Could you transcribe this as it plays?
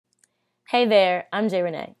Hey there, I'm Jay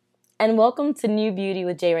Renee, and welcome to New Beauty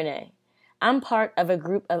with Jay Renee. I'm part of a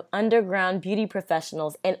group of underground beauty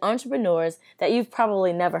professionals and entrepreneurs that you've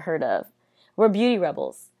probably never heard of. We're beauty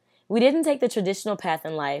rebels. We didn't take the traditional path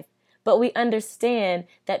in life, but we understand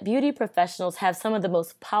that beauty professionals have some of the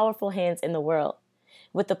most powerful hands in the world,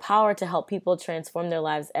 with the power to help people transform their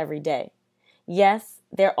lives every day. Yes,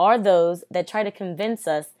 there are those that try to convince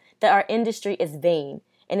us that our industry is vain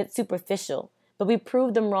and it's superficial, but we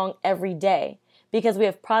prove them wrong every day because we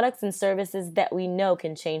have products and services that we know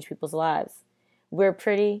can change people's lives. We're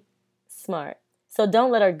pretty smart. So don't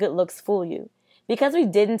let our good looks fool you. Because we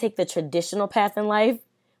didn't take the traditional path in life,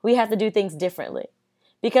 we have to do things differently.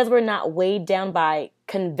 Because we're not weighed down by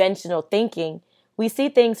conventional thinking, we see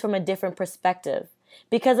things from a different perspective.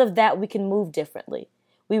 Because of that, we can move differently.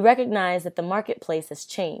 We recognize that the marketplace has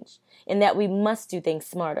changed and that we must do things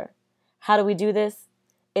smarter. How do we do this?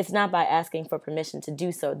 It's not by asking for permission to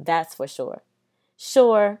do so, that's for sure.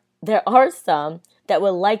 Sure, there are some that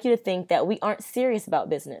would like you to think that we aren't serious about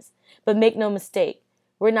business, but make no mistake,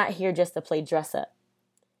 we're not here just to play dress up.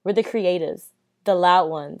 We're the creatives, the loud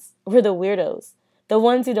ones, we're the weirdos, the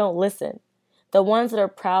ones who don't listen, the ones that are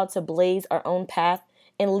proud to blaze our own path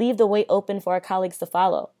and leave the way open for our colleagues to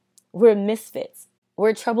follow. We're misfits,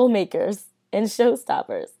 we're troublemakers and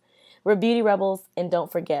showstoppers. We're beauty rebels, and don't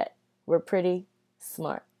forget, we're pretty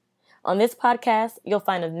smart. On this podcast, you'll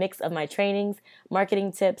find a mix of my trainings,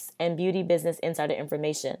 marketing tips, and beauty business insider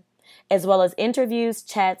information, as well as interviews,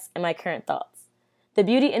 chats, and my current thoughts. The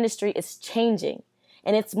beauty industry is changing,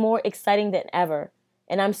 and it's more exciting than ever,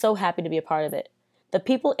 and I'm so happy to be a part of it. The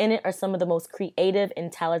people in it are some of the most creative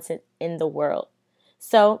and talented in the world.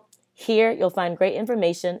 So, here you'll find great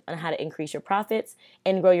information on how to increase your profits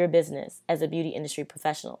and grow your business as a beauty industry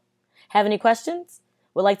professional. Have any questions?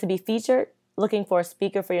 Would like to be featured? Looking for a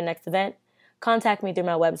speaker for your next event? Contact me through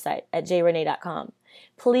my website at jrenee.com.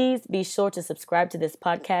 Please be sure to subscribe to this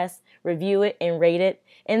podcast, review it, and rate it,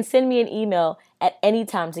 and send me an email at any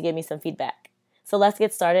time to give me some feedback. So let's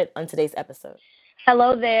get started on today's episode.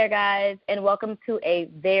 Hello there, guys, and welcome to a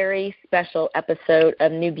very special episode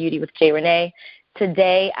of New Beauty with Jay Renee.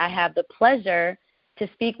 Today, I have the pleasure to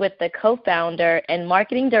speak with the co-founder and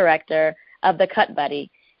marketing director of The Cut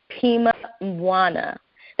Buddy, Pima Mwana.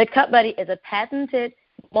 The Cut Buddy is a patented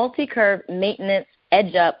multi-curve maintenance,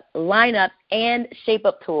 edge-up, line-up, and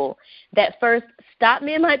shape-up tool that first stopped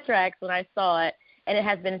me in my tracks when I saw it, and it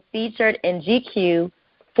has been featured in GQ,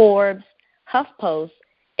 Forbes, HuffPost,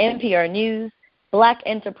 NPR News, Black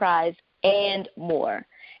Enterprise, and more.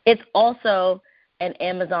 It's also an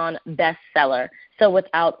Amazon bestseller. So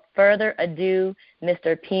without further ado,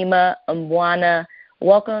 Mr. Pima Mwana,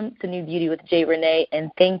 welcome to New Beauty with Jay Renee, and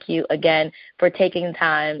thank you again for taking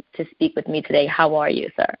time to speak with me today. How are you,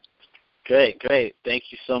 sir? Great. Thank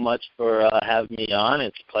you so much for having me on.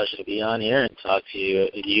 It's a pleasure to be on here and talk to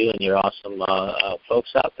you and your awesome folks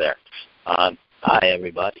out there. Hi,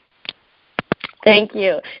 everybody. Thank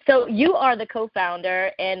you. So you are the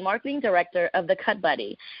co-founder and marketing director of The Cut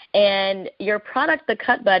Buddy, and your product, The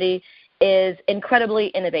Cut Buddy, is incredibly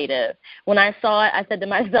innovative. When I saw it, I said to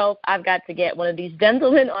myself, I've got to get one of these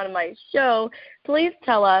gentlemen on my show. Please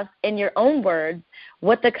tell us, in your own words,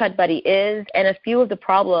 what The Cut Buddy is and a few of the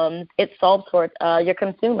problems it solves for your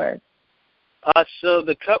consumers. So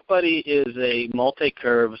The Cut Buddy is a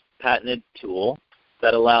multi-curve patented tool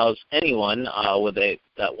that allows anyone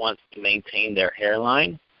that wants to maintain their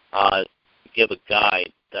hairline give a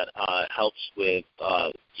guide that helps with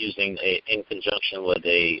using in conjunction with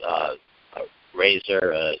a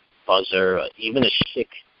razor, a buzzer, even a chic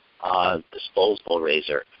disposable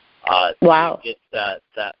razor. Wow. To get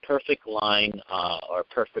that perfect line or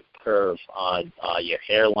perfect curve on your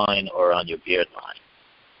hairline or on your beard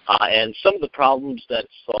line. And some of the problems that it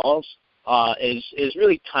solves is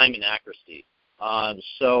really time and accuracy.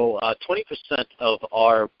 So 20% of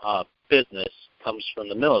our business comes from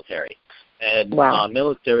the military. And wow.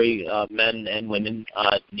 Military men and women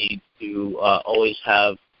need to always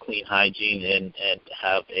have clean hygiene and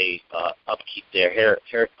have upkeep their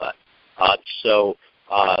haircut. So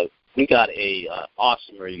we got a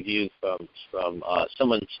awesome review from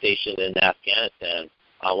someone stationed in Afghanistan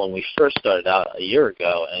when we first started out a year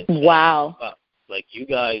ago. And wow. Like you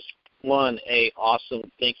guys, one, awesome.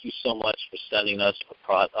 Thank you so much for sending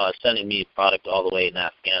me a product all the way in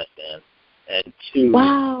Afghanistan. And two,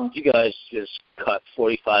 wow. You guys just cut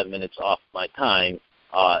 45 minutes off my time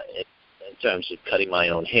in terms of cutting my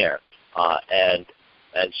own hair, and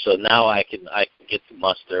so now I can get to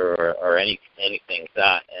muster or anything like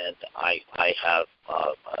that, and I have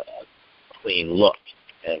a clean look,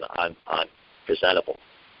 and I'm presentable.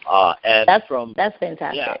 And that's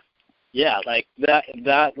fantastic. Yeah. Yeah, like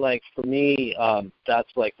that like for me, that's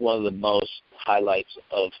like one of the most highlights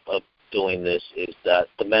of doing this is that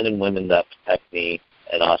the men and women that protect me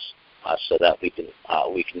and us, so that we can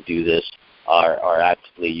do this, are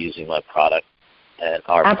actively using my product and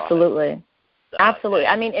our Absolutely. product. Absolutely.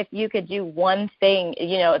 I mean, if you could do one thing,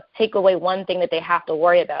 take away one thing that they have to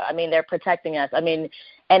worry about. I mean, they're protecting us. I mean,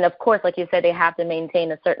 and of course, like you said, they have to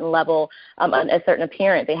maintain a certain level, a certain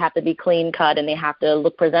appearance. They have to be clean cut and they have to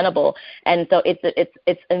look presentable. And so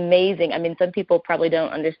it's amazing. I mean, some people probably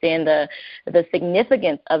don't understand the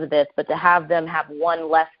significance of this, but to have them have one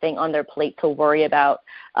less thing on their plate to worry about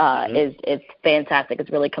is fantastic.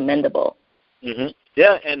 It's really commendable. Mm-hmm.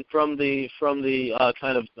 Yeah, and from the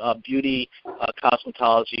kind of beauty,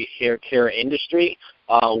 cosmetology, hair care industry,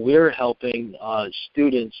 we're helping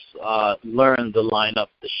students learn the line up,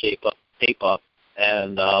 the shape up, tape up,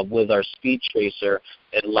 and with our Speed Tracer,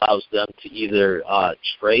 it allows them to either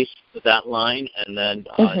trace that line and then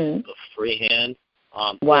freehand,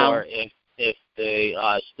 or if they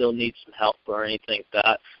still need some help or anything like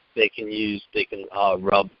that, they can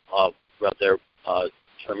rub their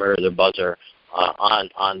trimmer, their buzzer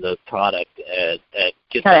on the product and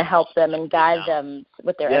kind of help them and guide them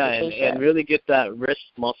with their education. and really get that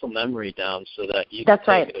wrist muscle memory down so that you can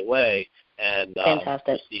take it away and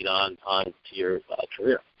proceed on to your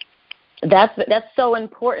career. That's so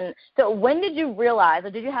important. So when did you realize,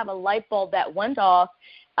 or did you have a light bulb that went off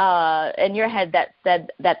in your head that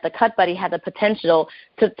said that the Cut Buddy had the potential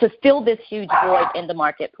to fill this huge void in the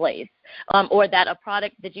marketplace, or that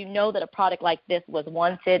did you know that a product like this was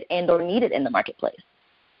wanted and or needed in the marketplace?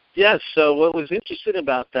 Yes. So what was interesting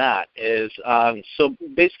about that is, so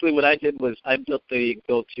basically what I did was I built the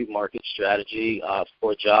go-to market strategy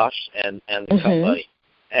for Josh and the Cut Buddy.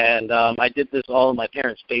 And I did this all in my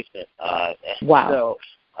parents' basement. Wow.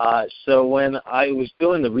 So when I was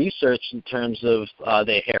doing the research in terms of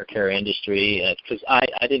the hair care industry, because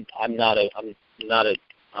I'm not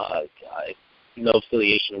no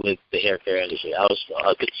affiliation with the hair care industry. I was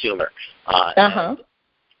a consumer.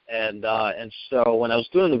 And so when I was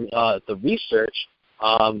doing the research,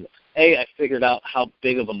 I figured out how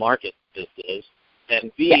big of a market this is, and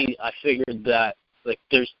B, I figured that like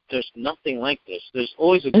there's nothing like this. There's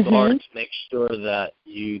always a guard to make sure that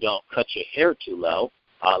you don't cut your hair too low.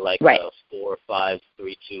 Like 4, 5,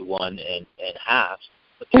 3, 2, 1, and half.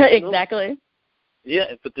 Exactly.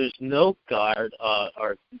 But there's no guard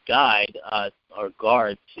or guide or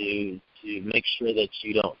guard to make sure that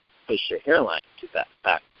you don't push your hairline too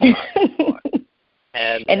back.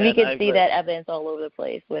 And we can see that evidence all over the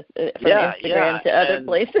place from Instagram to other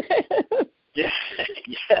places.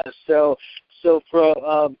 So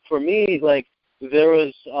for me, like there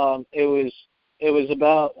was it was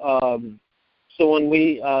about. So when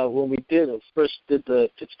we first did the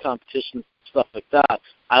pitch competition stuff like that,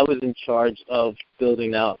 I was in charge of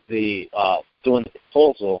building out doing the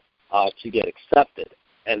proposal to get accepted,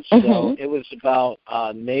 and so it was about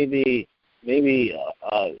maybe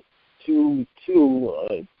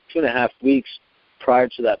 2.5 weeks prior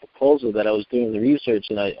to that proposal that I was doing the research,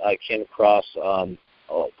 and I came across a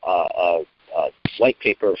white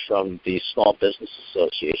paper from the Small Business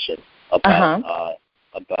Association about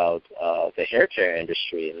the hair care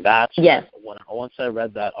industry, and that's once I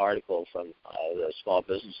read that article from the Small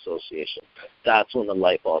Business Association, that's when the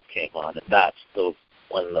light bulb came on, and that's the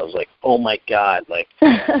one that I was like, oh my God, like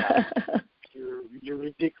you're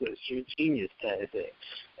ridiculous, you're a genius kind of thing,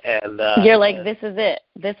 and you're like, this is it.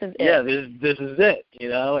 Yeah, this is it,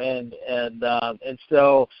 and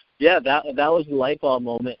so. Yeah, that was the light bulb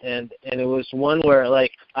moment, and it was one where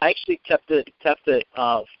like I actually kept it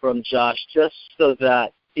from Josh just so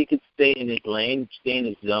that he could stay in his lane, stay in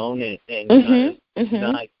his zone, and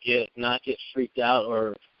not get freaked out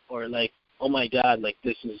or like, oh my God, like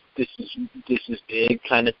this is big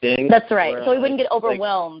kind of thing. That's right. So he wouldn't get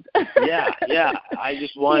overwhelmed. Yeah. I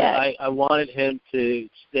just wanted I wanted him to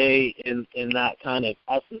stay in that kind of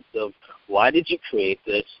essence of why did you create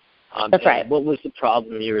this. That's right. What was the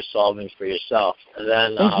problem you were solving for yourself? And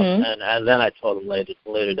then and then I told him later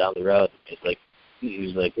down the road. He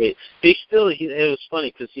was like, wait. But it was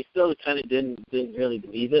funny because he still kind of didn't really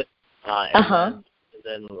believe it. And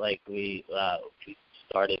then like we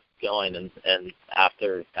started going, and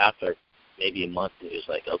after maybe a month, he was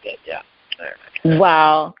like, okay, yeah.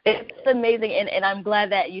 Wow, it's amazing, and I'm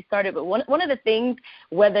glad that you started. But one of the things,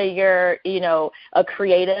 whether you're a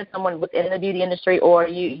creative, someone within the beauty industry, or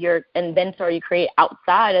you're an inventor, or you create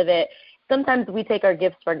outside of it, sometimes we take our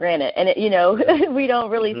gifts for granted, and we don't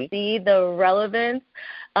really see the relevance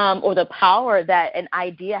or the power that an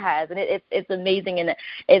idea has, and it's amazing, and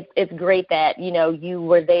it's great that you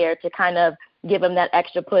were there to kind of give him that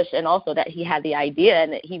extra push, and also that he had the idea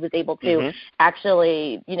and that he was able to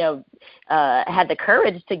actually had the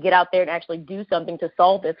courage to get out there and actually do something to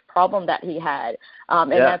solve this problem that he had.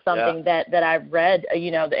 And that's something that I've read,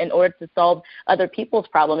 in order to solve other people's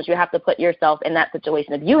problems, you have to put yourself in that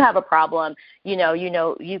situation. If you have a problem,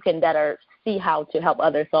 you can better see how to help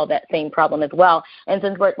others solve that same problem as well. And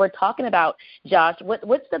since we're talking about Josh,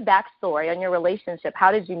 what's the backstory on your relationship?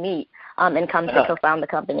 How did you meet and come to co-found the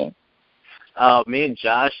company? Me and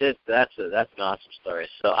Josh, that's an awesome story.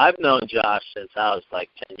 So I've known Josh since I was like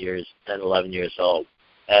 10, 11 years old.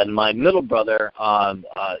 And my middle brother,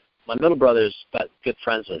 is good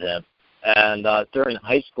friends with him. And during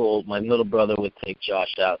high school, my middle brother would take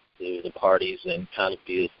Josh out to the parties and kind of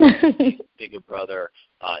be his bigger brother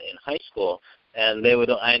in high school. And they would,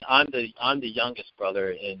 and I'm the youngest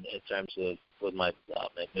brother in terms of with my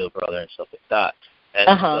middle brother and stuff like that.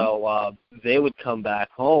 And so they would come back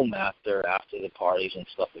home after the parties and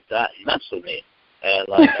stuff like that and mess with me. And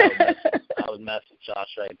like I would mess with Josh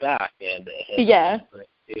right back. And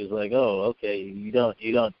he was like, "Oh, okay, you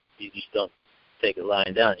just don't take it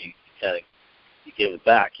lying down. You kind of you give it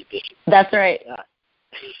back. You dish it." That's right.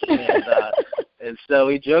 And so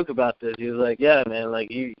we joke about this. He was like, "Yeah, man, like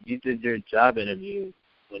you did your job interview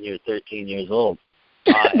when you were 13 years old."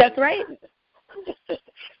 That's right.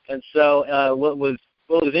 And so what was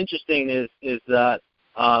interesting is that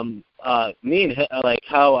me and like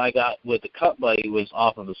how I got with the Cut Buddy was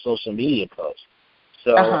off of a social media post.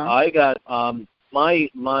 So I got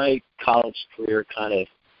my college career kind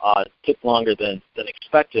of took longer than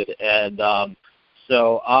expected, and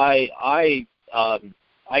so I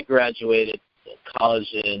graduated college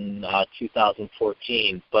in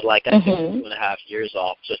 2014, but like I took 2.5 years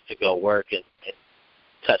off just to go work and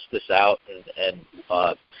test this out and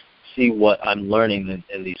see what I'm learning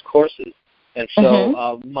in these courses. And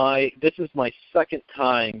so this is my second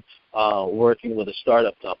time working with a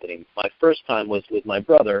startup company. My first time was with my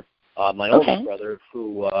brother, my oldest brother,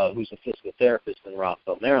 who's a physical therapist in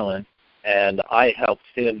Rockville, Maryland, and I helped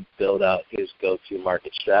him build out his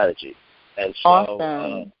go-to-market strategy. And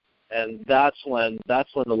so and that's when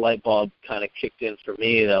the light bulb kind of kicked in for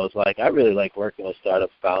me. That was like, I really like working with startup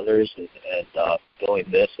founders and doing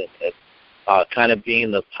this and kind of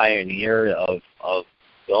being the pioneer of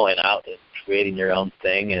going out and creating your own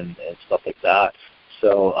thing and stuff like that.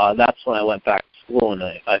 So that's when I went back to school and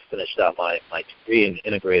I finished out my degree in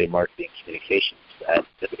integrated marketing communications at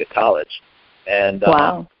Ithaca College. And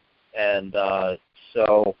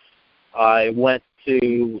so I went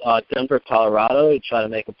to Denver, Colorado to try to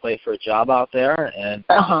make a play for a job out there, and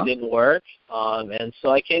it didn't work. And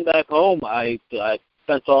so I came back home. I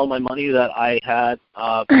spent all my money that I had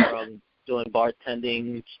from doing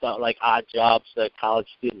bartending, stuff like odd jobs that a college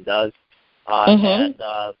student does. And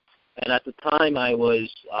at the time, I was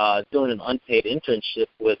doing an unpaid internship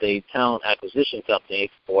with a talent acquisition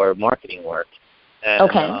company for marketing work.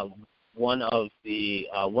 And one of the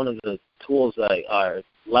tools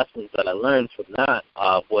lessons that I learned from that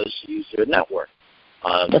was use your network.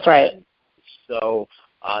 That's right. So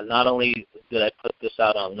not only did I put this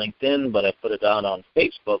out on LinkedIn, but I put it out on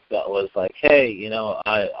Facebook. That was like, hey,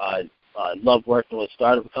 I love working with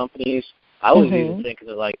startup companies. I was even thinking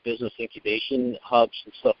of like business incubation hubs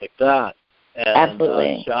and stuff like that. And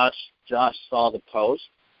absolutely. Josh saw the post,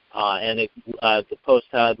 and the post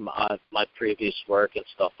had my previous work and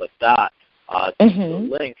stuff like that.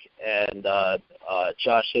 The link, and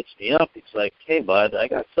Josh hits me up. He's like, "Hey, bud, I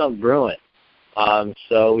got something brewing."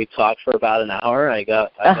 So we talked for about an hour. I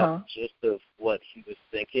got the gist of what he was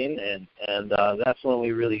thinking, and that's when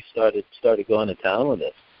we really started going to town with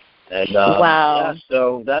it. And wow. Yeah,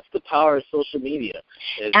 so that's the power of social media.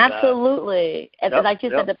 Absolutely. Like you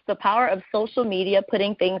said, the power of social media,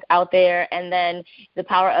 putting things out there, and then the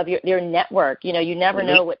power of your network. You never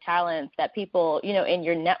know what talents that people, in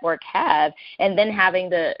your network have, and then having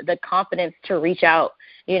the confidence to reach out,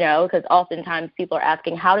 because oftentimes people are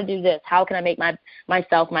asking how to do this, how can I make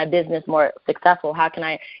my business more successful, how can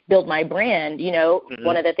I build my brand.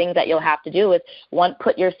 One of the things that you'll have to do is, one,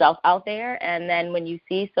 put yourself out there, and then when you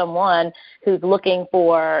see someone who's looking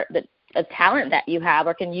for a talent that you have,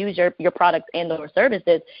 or can use your products and or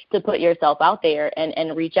services to put yourself out there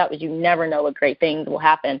and reach out, because you never know what great things will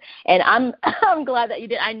happen. And I'm I'm glad that you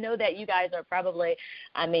did. I know that you guys are probably,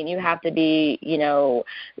 I mean, you have to be, you know,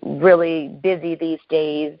 really busy these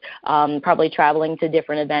days, probably traveling to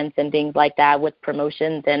different events and things like that with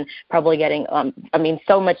promotions, and probably getting, I mean,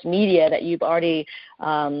 so much media that you've already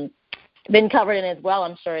been covered in as well.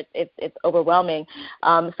 I'm sure it's overwhelming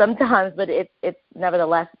sometimes, but it's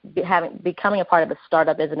nevertheless becoming a part of a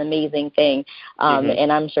startup is an amazing thing,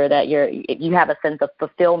 and I'm sure that you have a sense of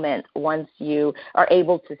fulfillment once you are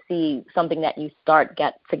able to see something that you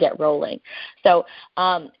get rolling. So,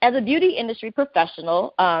 as a beauty industry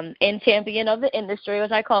professional and champion of the industry,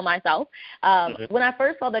 which I call myself, when I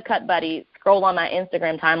first saw the Cut Buddy scroll on my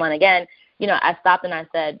Instagram timeline again, you know, I stopped and I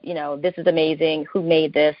said, you know, this is amazing. Who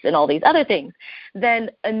made this, and all these other things. Then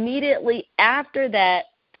immediately after that,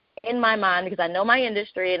 in my mind, because I know my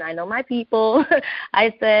industry and I know my people,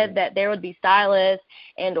 I said that there would be stylists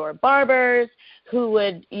and or barbers who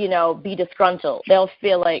would, you know, be disgruntled. They'll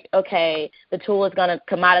feel like, okay, the tool is going to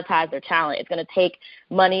commoditize their talent. It's going to take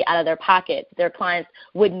money out of their pockets. Their clients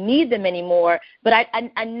wouldn't need them anymore. But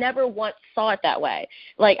I never once saw it that way.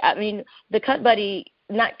 Like, I mean, the Cut Buddy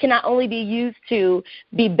can not only be used to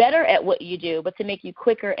be better at what you do, but to make you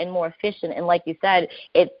quicker and more efficient. And like you said,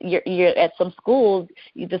 you're at some schools,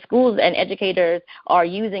 the schools and educators are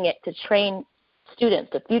using it to train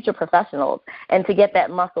students, to future professionals, and to get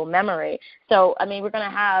that muscle memory. So, I mean, we're going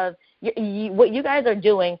to have what you guys are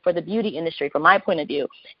doing for the beauty industry, from my point of view,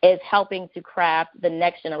 is helping to craft the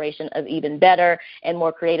next generation of even better and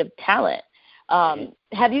more creative talent.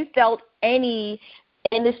 Have you felt any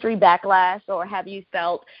industry backlash, or have you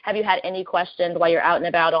had any questions while you're out and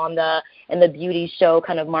about in the beauty show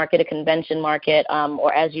kind of market, a convention market,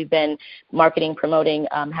 or as you've been marketing, promoting,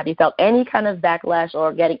 have you felt any kind of backlash,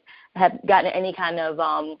 or have gotten any kind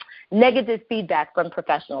of negative feedback from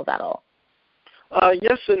professionals at all?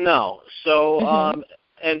 Yes and no. So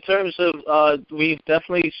in terms of, we've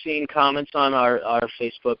definitely seen comments on our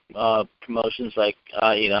Facebook promotions like,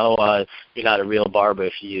 you know, you're not a real barber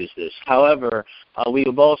if you use this. However,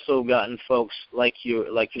 we've also gotten folks like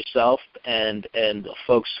yourself and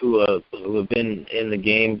folks who have been in the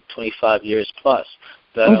game 25 years plus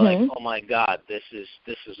that are like, oh my God, this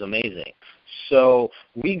is amazing. So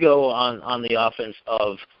we go on the offense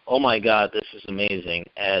of, oh my God, this is amazing,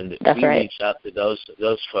 and we reach out to those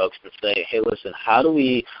folks and say, hey, listen, how do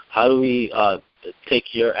we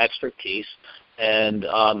take your expertise and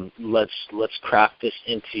let's craft this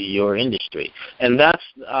into your industry? And that's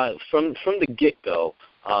from the get-go,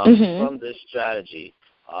 from this strategy.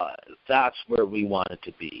 That's where we wanted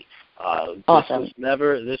to be. Awesome.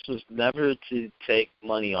 This was never to take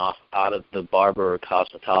money out of the barber or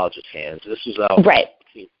cosmetologist's hands. This was out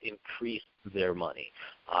to increase their money.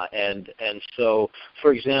 And so,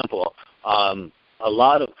 for example, a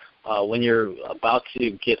lot of when you're about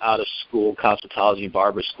to get out of school, cosmetology,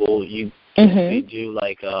 barber school, you do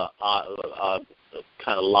like a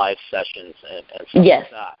kind of live sessions and stuff like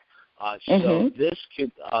that. So this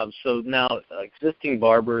could, so now existing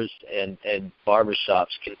barbers and barbershops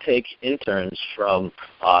can take interns from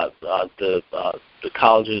the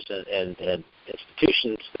colleges and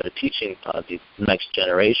institutions that are teaching the next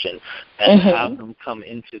generation, and have them come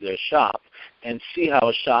into their shop and see how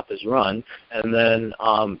a shop is run, and then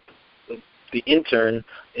the intern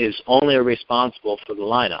is only responsible for the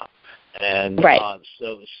lineup, and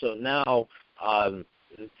so now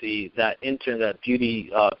that intern, that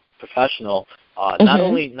beauty professional, not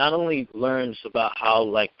only learns about how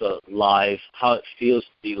it feels to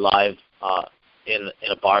be live in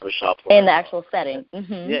a barbershop, in the actual setting.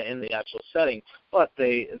 In the actual setting, but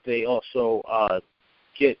they also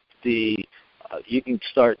get you can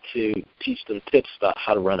start to teach them tips about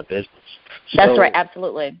how to run a business. That's right,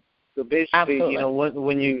 absolutely. So basically, you know,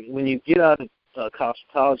 when you get out of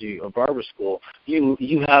cosmetology or barber school,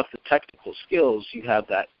 you have the technical skills, you have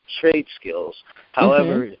that trade skills.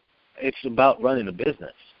 However, it's about running a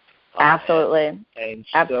business. Absolutely. And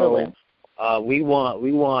absolutely. So we want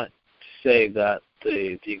to say that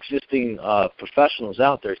the existing professionals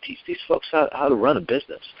out there teach these folks how to run a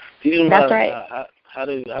business. Teach them how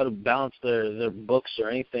to balance their books or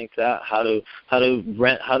anything like that. How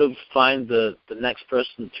to find the next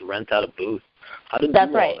person to rent out a booth. How to do all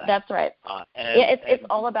that. That's right. It's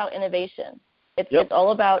all about innovation. It's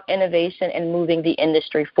all about innovation and moving the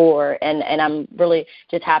industry forward. And I'm really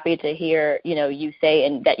just happy to hear, you know, you say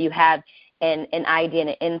and that you have an idea and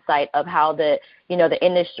an insight of how the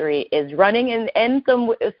industry is running, and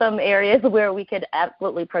some areas where we could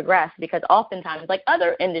absolutely progress, because oftentimes, like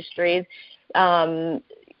other industries,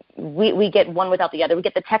 we get one without the other. We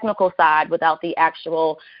get the technical side without the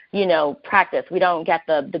actual, practice. We don't get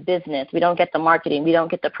the business. We don't get the marketing. We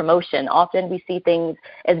don't get the promotion. Often we see things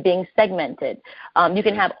as being segmented. You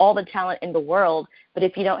can have all the talent in the world, but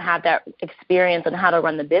if you don't have that experience on how to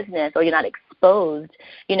run the business, or you're not exposed,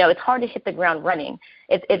 it's hard to hit the ground running.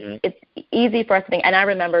 It's easy for us to think. And I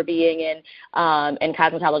remember being in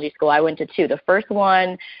cosmetology school. I went to 2. The first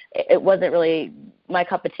one, it wasn't really my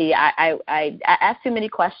cup of tea. I asked too many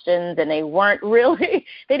questions, and they weren't really,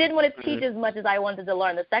 they didn't want to teach as much as I wanted to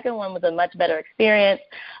learn. The second one was a much better experience,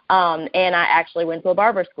 and I actually went to a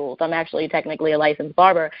barber school, so I'm actually technically a licensed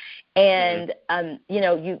barber. And,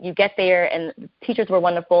 you get there, and the teachers were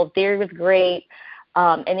wonderful. Theory was great.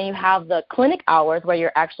 And then you have the clinic hours where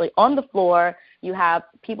you're actually on the floor. You have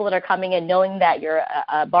people that are coming in knowing that you're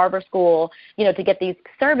a barber school, to get these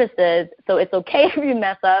services. So it's okay if you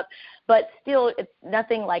mess up, but still it's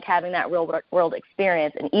nothing like having that real world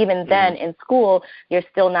experience. And even then in school, you're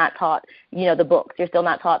still not taught, the books. You're still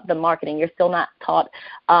not taught the marketing. You're still not taught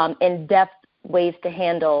in-depth ways to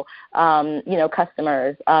handle,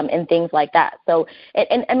 customers and things like that. So,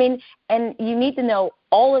 and you need to know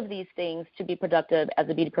all of these things to be productive as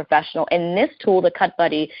a beauty professional. And this tool, the Cut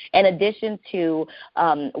Buddy, in addition to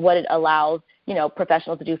what it allows,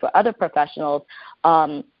 professionals to do for other professionals,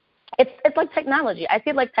 it's like technology. I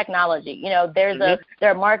see it like technology. There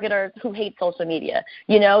are marketers who hate social media.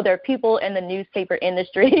 There are people in the newspaper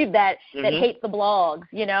industry that hate the blogs.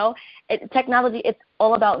 Technology, it's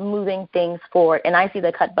all about moving things forward. And I see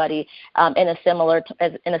the Cut Buddy in a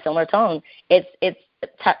similar tone. It's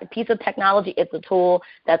a piece of technology. It's a tool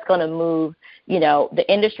that's going to move, the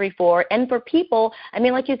industry forward. And for people,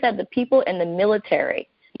 like you said, the people in the military,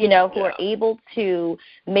 who are able to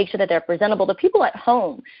make sure that they're presentable. The people at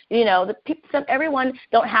home, everyone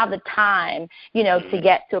don't have the time, to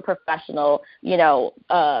get to a professional, to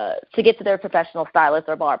get to their professional stylist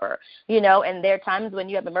or barber, and there are times when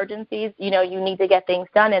you have emergencies, you need to get things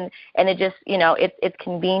done, and it just, it's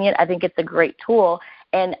convenient. I think it's a great tool.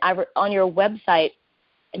 And on your website,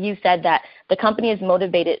 you said that the company is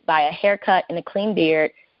motivated by a haircut and a clean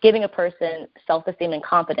beard, giving a person self-esteem and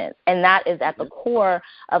confidence. And that is at the core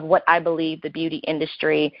of what I believe the beauty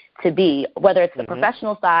industry to be, whether it's the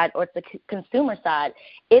professional side or it's the consumer side.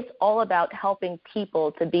 It's all about helping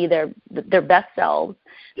people to be their best selves,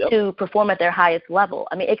 to perform at their highest level.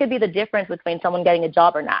 It could be the difference between someone getting a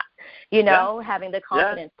job or not, having the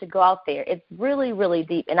confidence to go out there. It's really, really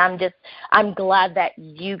deep. And I'm glad that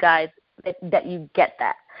you guys, that you get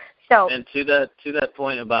that. So, and to that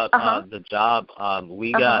point about the job,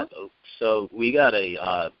 we got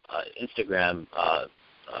a Instagram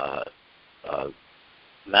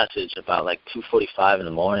message about like 2:45 in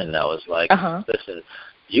the morning that was like, listen,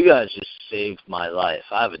 you guys just saved my life.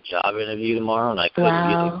 I have a job interview tomorrow, and I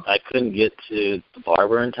couldn't get to the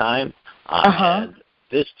barber in time, and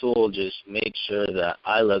this tool just made sure that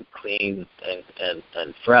I look clean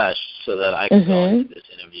and fresh so that I could go into this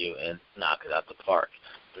interview and knock it out the park.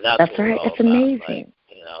 That's right. It's amazing.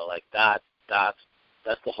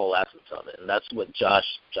 That's the whole essence of it, and that's what Josh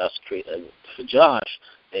created. For Josh,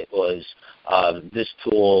 it was this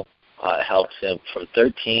tool helped him from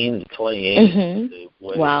 13 to 28 to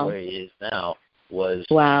where he is now.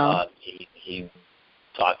 He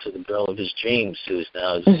talked to the girl of his dreams, who is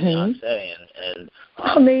now his fiancée, and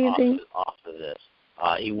amazing. Off of this.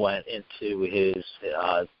 He went into his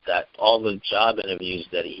all the job interviews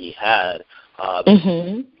that he had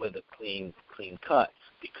with a clean cut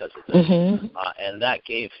because of this, and that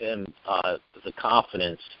gave him the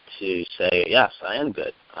confidence to say, yes, I am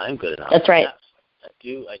good enough. That's right.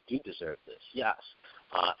 Yes, I do deserve this. Yes,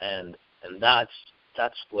 and that's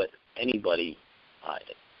what anybody. I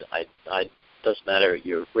doesn't matter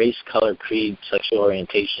your race, color, creed, sexual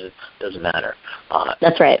orientation. Doesn't matter.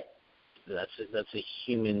 That's right. That's a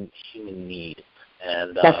human need,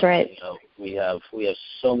 and that's right. We have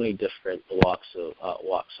so many different walks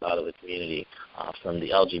out of the community, from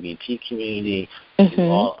the LGBT community to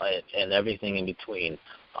all and everything in between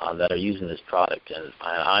that are using this product, and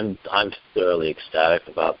I'm thoroughly ecstatic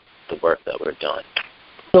about the work that we're doing.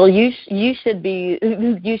 Well, you should be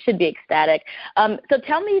ecstatic. So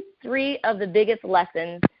tell me 3 of the biggest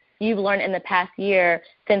lessons you've learned in the past year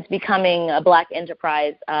since becoming a Black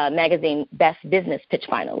Enterprise Magazine Best Business Pitch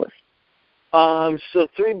finalist. So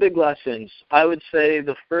 3 big lessons. I would say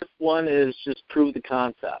the first one is just prove the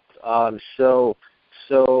concept. So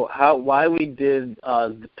so why we did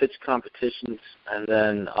the pitch competitions and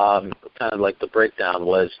then kind of like the breakdown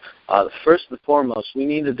was first and foremost, we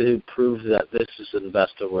needed to prove that this is an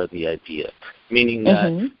investor-worthy idea, meaning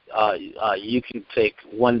that you can take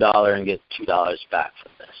 $1 and get $2 back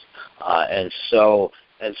from this, and so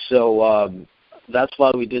that's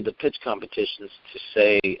why we did the pitch competitions to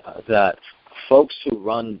say that folks who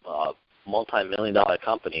run multi-million-dollar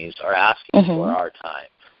companies are asking for our time.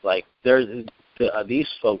 Like these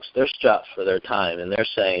folks, they're strapped for their time, and they're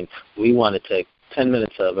saying, we want to take 10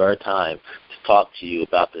 minutes of our time to talk to you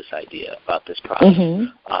about this idea, about this product.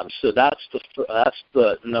 So that's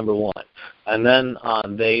the number one. And then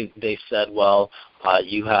they said, well,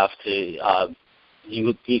 you have to.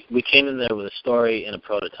 We came in there with a story and a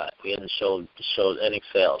prototype. We hadn't showed any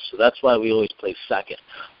sales, so that's why we always play second.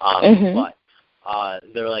 But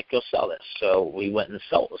they were like, go sell this. So we went and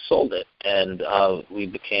sold it, and we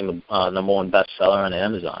became a number one bestseller on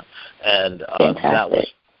Amazon. And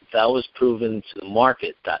that was proven to the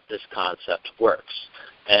market that this concept works.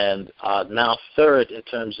 And now third, in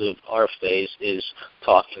terms of our phase, is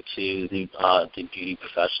talking to the beauty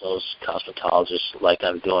professionals, cosmetologists, like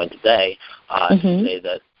I'm doing today, to say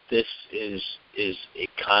that this is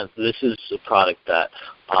a product that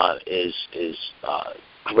is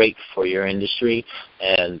great for your industry,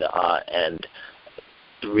 and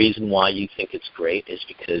the reason why you think it's great is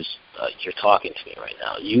because you're talking to me right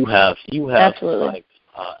now. You have like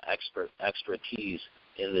expertise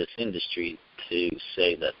in this industry to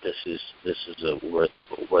say that this is a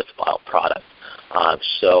worthwhile product.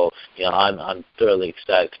 So I'm thoroughly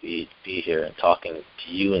excited to be here and talking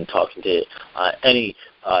to you and talking to any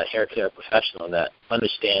hair care professional that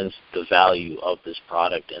understands the value of this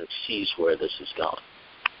product and sees where this is going.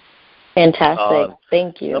 Fantastic.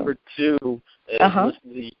 Thank you. Number two is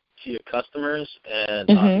listen to your customers, and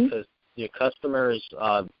because your customers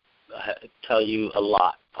tell you a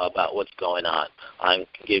lot about what's going on and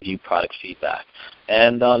can give you product feedback.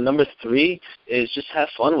 And number three is just have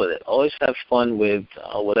fun with it. Always have fun with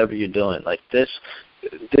whatever you're doing. Like this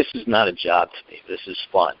is not a job to me. This is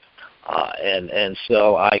fun. And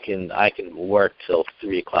so I can work till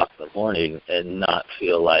 3 o'clock in the morning and not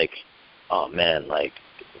feel like, oh man, like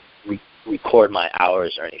record my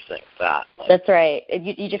hours or anything like that. That's right.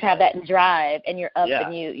 You just have that drive, and you're up,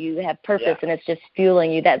 and you have purpose, and it's just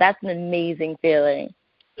fueling you. That's an amazing feeling.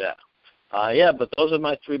 Yeah. But those are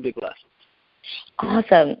my 3 big lessons.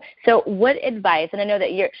 Awesome. So what advice, and I know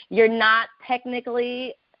that you're not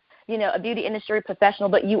technically, a beauty industry professional,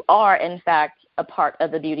 but you are, in fact, a part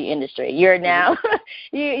of the beauty industry. You're now,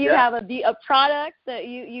 you have a product that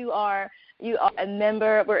you are a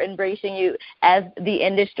member. We're embracing you as the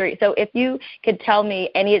industry. So if you could tell me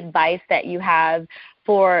any advice that you have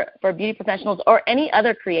for beauty professionals or any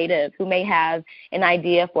other creative who may have an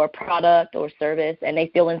idea for a product or service and they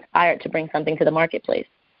feel inspired to bring something to the marketplace.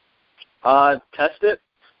 Test it.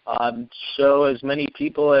 Show as many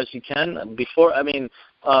people as you can before.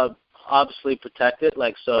 Obviously protect it.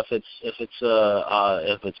 Like, so if it's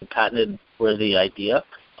a patented worthy idea,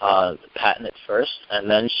 patent it first and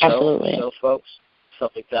then show folks,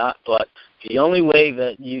 stuff like that. But the only way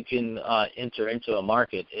that you can enter into a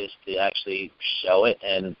market is to actually show it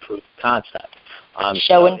and prove the concept.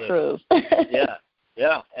 Show and prove.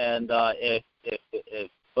 Yeah. And if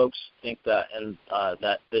folks think that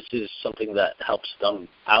that this is something that helps them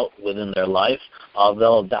out within their life,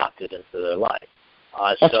 they'll adopt it into their life.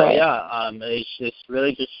 That's right. It's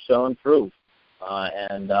really just show and prove,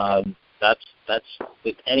 and that's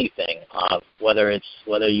with anything, whether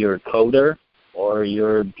you're a coder or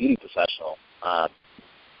you're a beauty professional.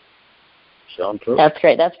 Show and prove. That's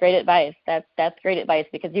great. That's great advice. That's great advice,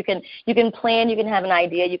 because you can plan, you can have an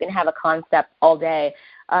idea, you can have a concept all day,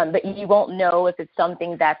 but you won't know if it's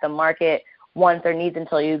something that the market wants or needs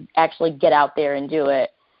until you actually get out there and do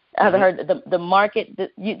it. I've heard the market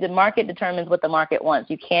determines what the market wants.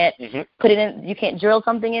 You can't put it in. You can't drill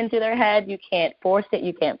something into their head. You can't force it.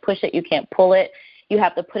 You can't push it. You can't pull it. You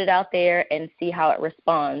have to put it out there and see how it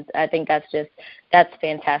responds. I think that's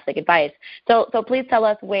fantastic advice. So please tell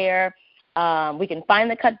us where we can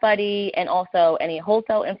find the Cut Buddy, and also any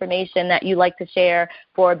wholesale information that you like to share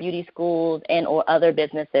for beauty schools and or other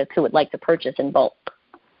businesses who would like to purchase in bulk.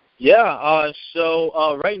 Yeah,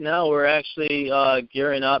 so right now we're actually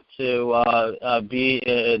gearing up to be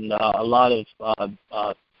in a lot of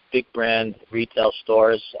big brand retail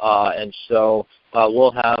stores, and so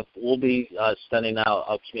we'll be sending out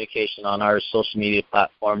a communication on our social media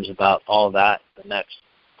platforms about all of that the next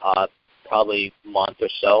probably month or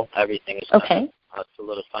so. Everything is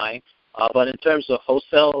solidifying. But in terms of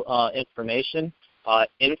wholesale information,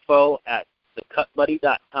 info at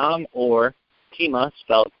thecutbuddy.com, or Tima,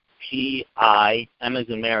 spelled P-I, M as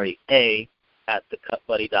in Mary, A, at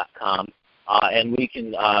thecutbuddy.com. And we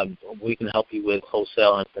can help you with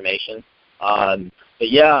wholesale information. But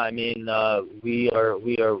yeah, I mean, we are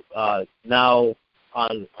now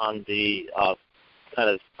on the kind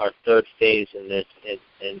of our third phase in this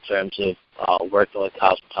in terms of working with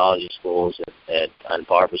cosmetology schools and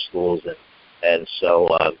barber schools, and so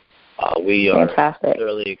we are Fantastic.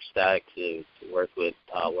 thoroughly ecstatic to work with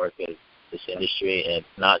this industry, and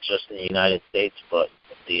not just in the United States, but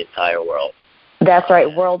the entire world. That's right,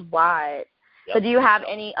 worldwide. Yep. So do you have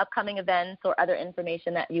any upcoming events or other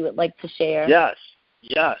information that you would like to share? Yes.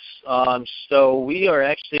 So we are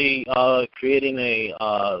actually creating a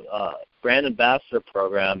brand ambassador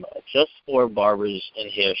program just for barbers and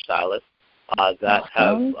hairstylists that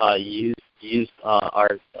Awesome. have used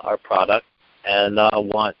our product and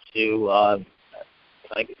want to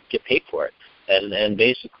get paid for it. And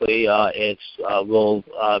basically, we'll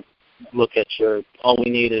look at all we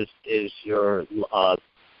need is your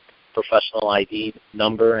professional ID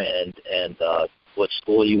number and what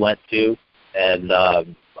school you went to, and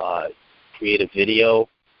create a video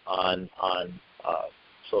on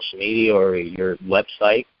social media or your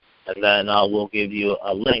website, and then we'll give you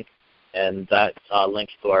a link, and that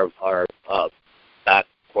links to our back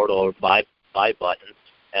portal or buy button.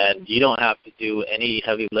 And you don't have to do any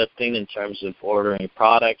heavy lifting in terms of ordering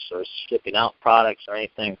products or shipping out products or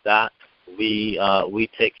anything like that. We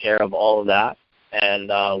take care of all of that, and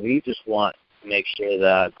we just want to make sure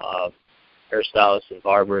that hairstylists and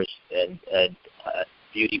barbers and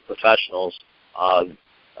beauty professionals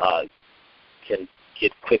can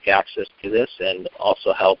get quick access to this, and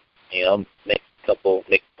also help make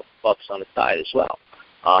bucks on the side as well.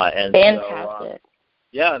 And Fantastic.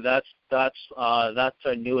 yeah, that's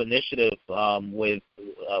our new initiative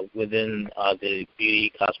within the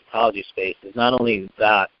beauty cosmetology space. Is not only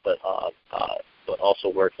that, but also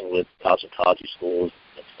working with cosmetology schools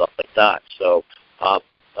and stuff like that. So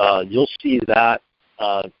you'll see that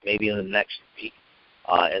maybe in the next week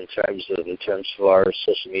in terms of our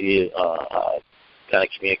social media kind of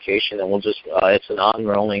communication, and we'll just it's an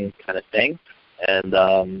on-rolling kind of thing. And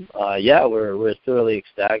yeah, we're thoroughly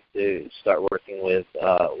ecstatic to start working with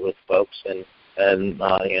folks and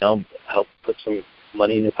help put some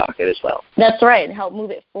money in your pocket as well. That's right, and help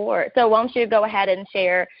move it forward. So why don't you go ahead and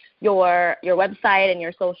share your website and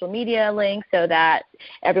your social media links so that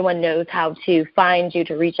everyone knows how to find you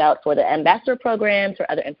to reach out for the ambassador programs or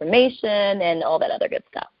other information and all that other good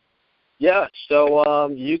stuff. Yeah, so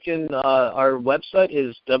you can. Our website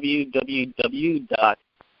is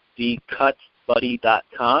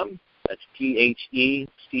www.thecutbuddy.com. That's THECUTBUD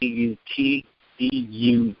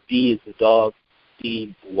as the dog,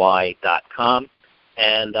 DY.com.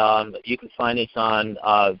 And you can find us on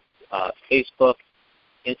Facebook,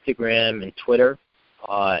 Instagram, and Twitter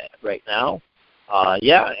right now.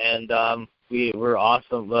 Yeah, and we're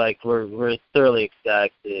awesome. Like we're thoroughly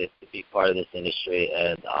ecstatic to be part of this industry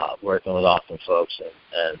and working with awesome folks.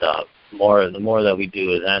 And the more that we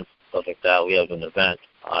do events, stuff like that. We have an event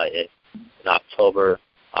in October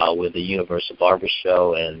with the Universal Barber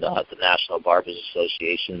Show and the National Barbers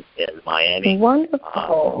Association in Miami.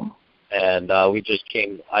 Wonderful. And I just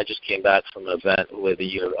came back from an event with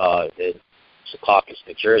in Secaucus,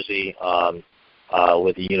 New Jersey,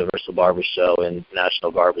 with the Universal Barber Show and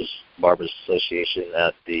National Barbers Association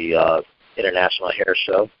at the International Hair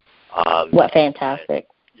Show. What fantastic!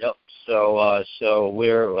 Yep. So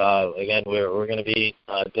we're going to be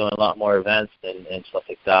doing a lot more events and stuff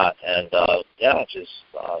like that. And yeah, just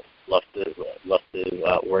love to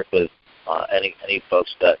work with any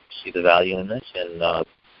folks that see the value in this, and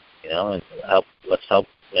and let's help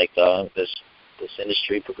make this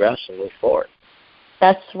industry progress and move forward.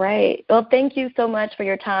 That's right. Well, thank you so much for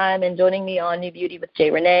your time and joining me on New Beauty with J.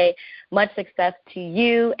 Renee. Much success to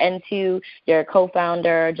you and to your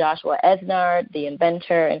co-founder, Joshua Esnard, the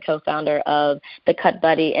inventor and co-founder of The Cut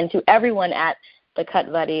Buddy. And to everyone at The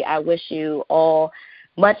Cut Buddy, I wish you all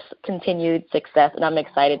much continued success, and I'm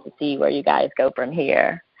excited to see where you guys go from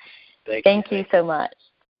here. Thank you so much.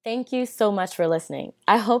 Thank you so much for listening.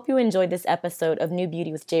 I hope you enjoyed this episode of New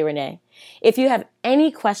Beauty with J. Renee. If you have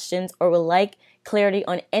any questions or would like clarity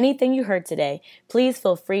on anything you heard today, please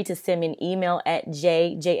feel free to send me an email at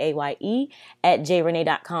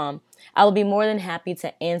jaye@jrenee.com. I will be more than happy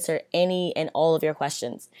to answer any and all of your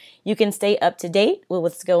questions. You can stay up to date with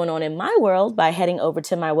what's going on in my world by heading over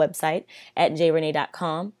to my website at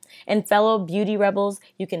jrenee.com. And fellow beauty rebels,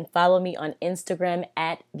 you can follow me on Instagram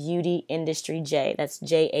at beautyindustryj. That's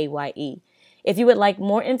Jaye. If you would like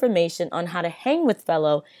more information on how to hang with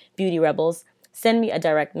fellow beauty rebels, send me a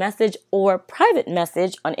direct message or private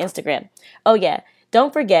message on Instagram. Oh yeah,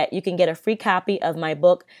 don't forget you can get a free copy of my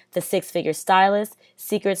book, The Six-Figure Stylist,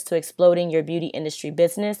 Secrets to Exploding Your Beauty Industry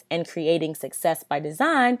Business and Creating Success by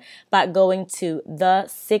Design by going to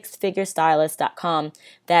thesixfigurestylist.com.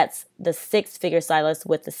 That's the Six-Figure Stylist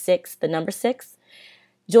with the number 6.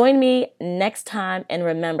 Join me next time, and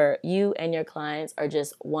remember, you and your clients are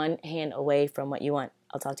just one hand away from what you want.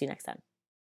 I'll talk to you next time.